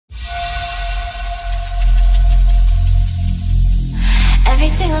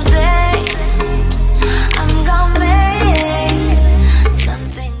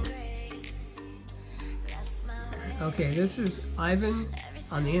Okay, this is Ivan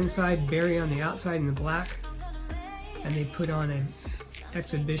on the inside, Barry on the outside in the black, and they put on an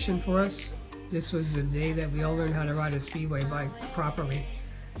exhibition for us. This was the day that we all learned how to ride a Speedway bike properly,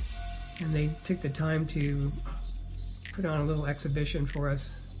 and they took the time to put on a little exhibition for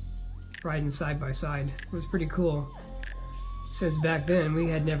us, riding side by side. It was pretty cool, since back then we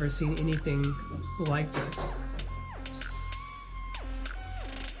had never seen anything like this.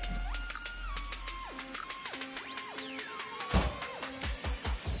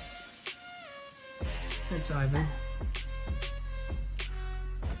 That's Ivan.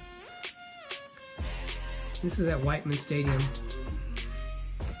 This is at Whitman Stadium.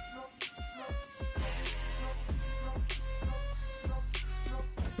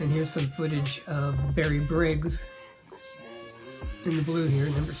 And here's some footage of Barry Briggs in the blue here,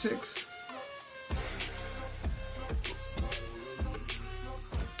 number 6.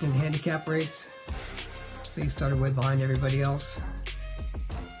 In the handicap race. So he started way behind everybody else.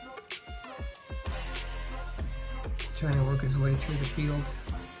 Trying to work his way through the field.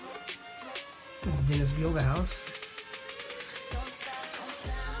 There's Dennis Gildahouse.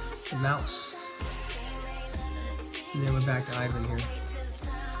 The mouse. And then we're back to Ivan here.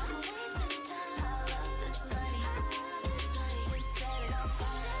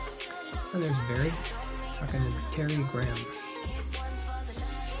 And there's Barry. Talking to Terry Graham.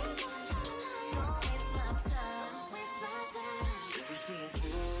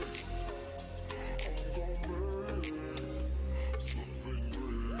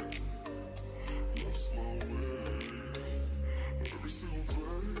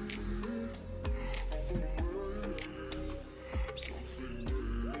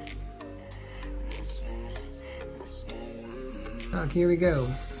 Here we go.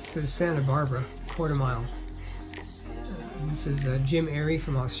 This is Santa Barbara, quarter mile. This is Jim Airy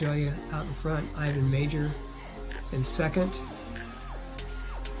from Australia out in front, Ivan Mauger in second.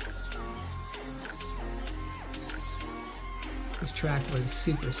 This track was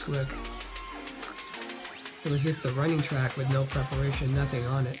super slick. It was just a running track with no preparation, nothing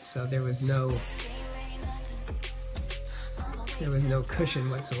on it, so there was no cushion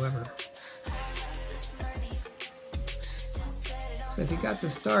whatsoever. So if you got the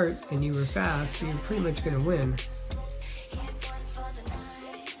start and you were fast, you're pretty much going to win.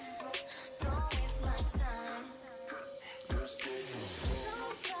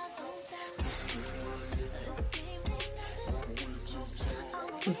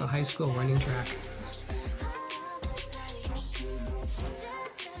 It's a high school running track.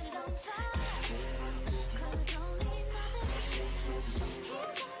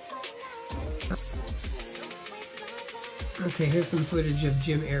 Okay, here's some footage of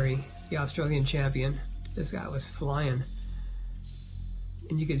Jim Airy, the Australian champion. This guy was flying.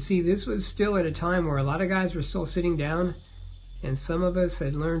 And you can see this was still at a time where a lot of guys were still sitting down, and some of us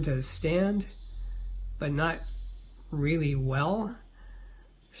had learned to stand, but not really well,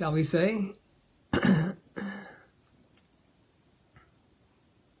 shall we say.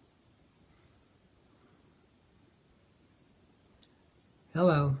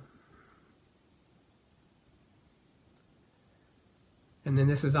 Hello. And then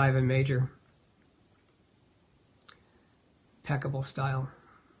this is Ivan Mauger. Impeccable style.